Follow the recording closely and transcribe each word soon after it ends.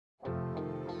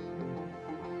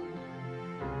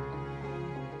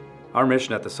Our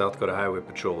mission at the South Dakota Highway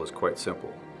Patrol is quite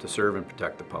simple: to serve and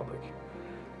protect the public.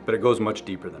 But it goes much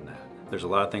deeper than that. There's a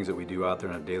lot of things that we do out there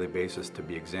on a daily basis to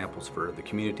be examples for the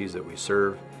communities that we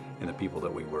serve and the people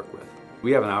that we work with.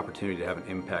 We have an opportunity to have an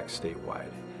impact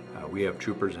statewide. We have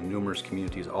troopers in numerous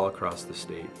communities all across the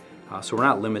state, so we're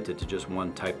not limited to just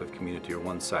one type of community or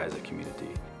one size of community.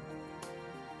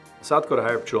 The South Dakota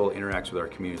Highway Patrol interacts with our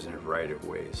communities in a variety of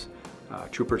ways.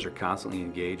 Troopers are constantly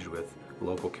engaged with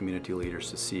local community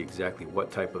leaders to see exactly what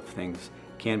type of things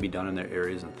can be done in their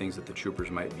areas and things that the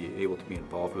troopers might be able to be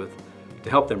involved with to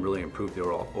help them really improve the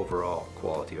overall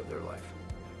quality of their life.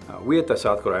 We at the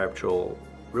South Dakota Highway Patrol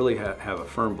really have a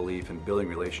firm belief in building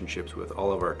relationships with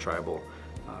all of our tribal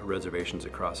reservations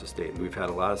across the state. And we've had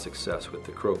a lot of success with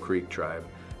the Crow Creek tribe,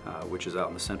 which is out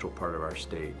in the central part of our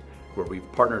state, where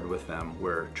we've partnered with them,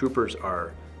 where troopers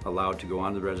are allowed to go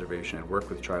onto the reservation and work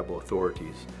with tribal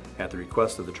authorities at the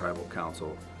request of the tribal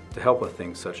council to help with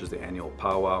things such as the annual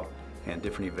powwow and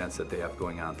different events that they have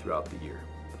going on throughout the year.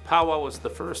 The powwow was the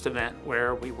first event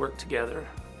where we worked together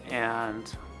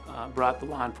and brought the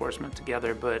law enforcement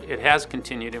together, but it has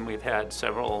continued, and we've had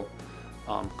several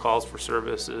calls for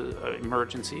service,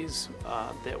 emergencies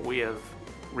that we have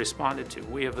responded to.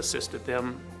 We have assisted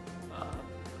them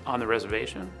on the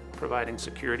reservation, providing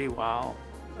security while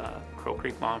Crow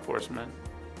Creek law enforcement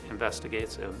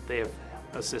investigates, and they have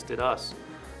assisted us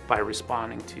by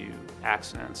responding to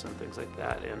accidents and things like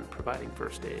that and providing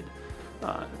first aid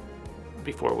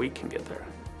before we can get there.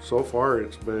 So far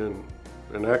it's been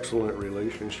an excellent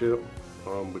relationship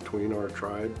between our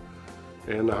tribe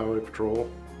and the Highway Patrol.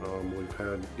 We've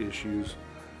had issues,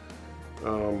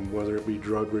 whether it be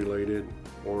drug related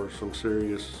or some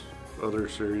other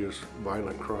serious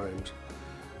violent crimes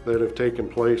that have taken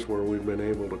place, where we've been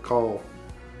able to call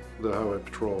the Highway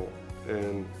Patrol,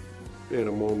 and in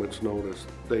a moment's notice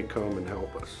they come and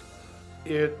help us.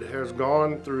 It has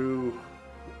gone through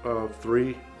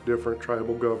 3 different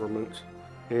tribal governments,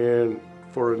 and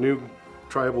for a new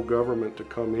tribal government to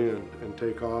come in and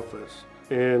take office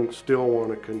and still want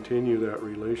to continue that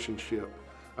relationship,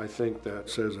 I think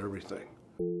that says everything.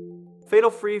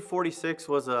 Fatal Free 46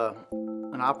 was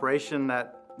an operation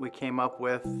that we came up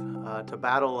with to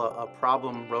battle a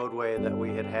problem roadway that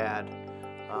we had.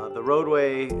 The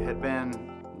roadway had been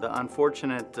the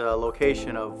unfortunate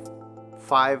location of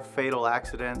 5 fatal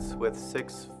accidents with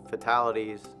 6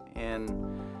 fatalities in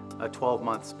a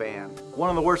 12-month span. One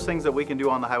of the worst things that we can do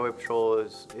on the Highway Patrol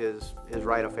is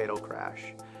write a fatal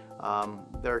crash.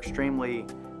 They're extremely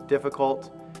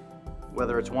difficult,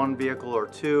 whether it's 1 vehicle or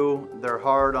 2. They're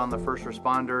hard on the first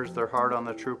responders, they're hard on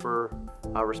the trooper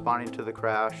responding to the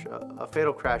crash. A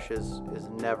fatal crash is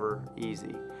never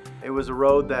easy. It was a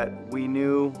road that we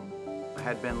knew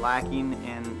had been lacking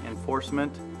in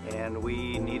enforcement, and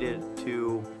we needed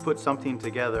to put something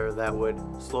together that would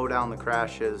slow down the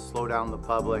crashes, slow down the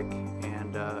public,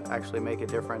 and actually make a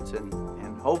difference.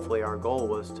 And hopefully our goal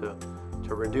was to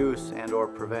reduce and or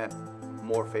prevent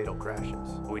more fatal crashes.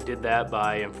 We did that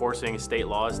by enforcing state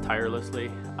laws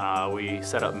tirelessly. We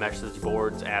set up message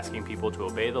boards asking people to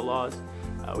obey the laws.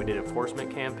 We did enforcement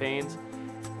campaigns,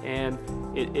 and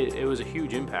it was a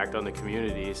huge impact on the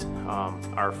communities.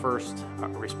 Our first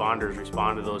responders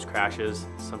respond to those crashes.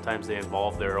 Sometimes they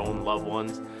involve their own loved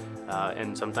ones,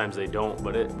 and sometimes they don't,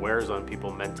 but it wears on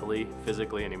people mentally,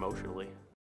 physically, and emotionally.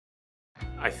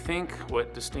 I think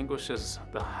what distinguishes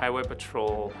the Highway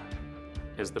Patrol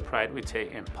is the pride we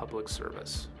take in public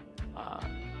service.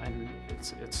 And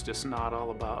it's just not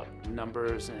all about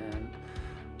numbers and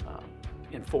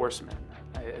enforcement.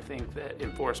 I think that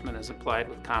enforcement is applied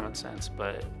with common sense,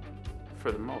 but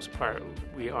for the most part,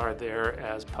 we are there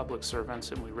as public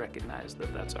servants, and we recognize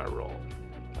that that's our role.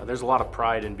 There's a lot of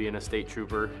pride in being a state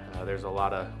trooper. There's a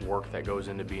lot of work that goes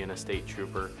into being a state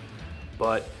trooper,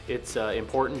 but it's an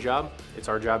important job. It's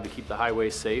our job to keep the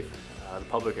highways safe. The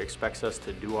public expects us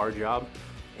to do our job,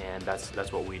 and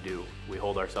that's what we do. We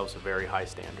hold ourselves to very high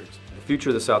standards. The future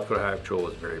of the South Dakota Highway Patrol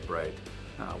is very bright.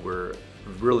 We're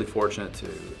really fortunate to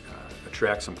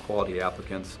attract some quality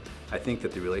applicants. I think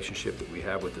that the relationship that we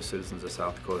have with the citizens of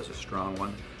South Dakota is a strong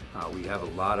one. We have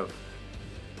a lot of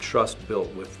trust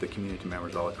built with the community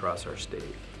members all across our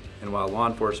state. And while law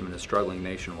enforcement is struggling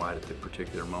nationwide at the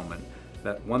particular moment,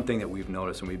 that one thing that we've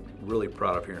noticed and we're really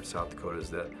proud of here in South Dakota is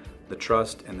that the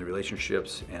trust and the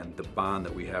relationships and the bond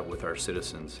that we have with our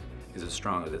citizens is as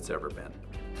strong as it's ever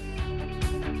been.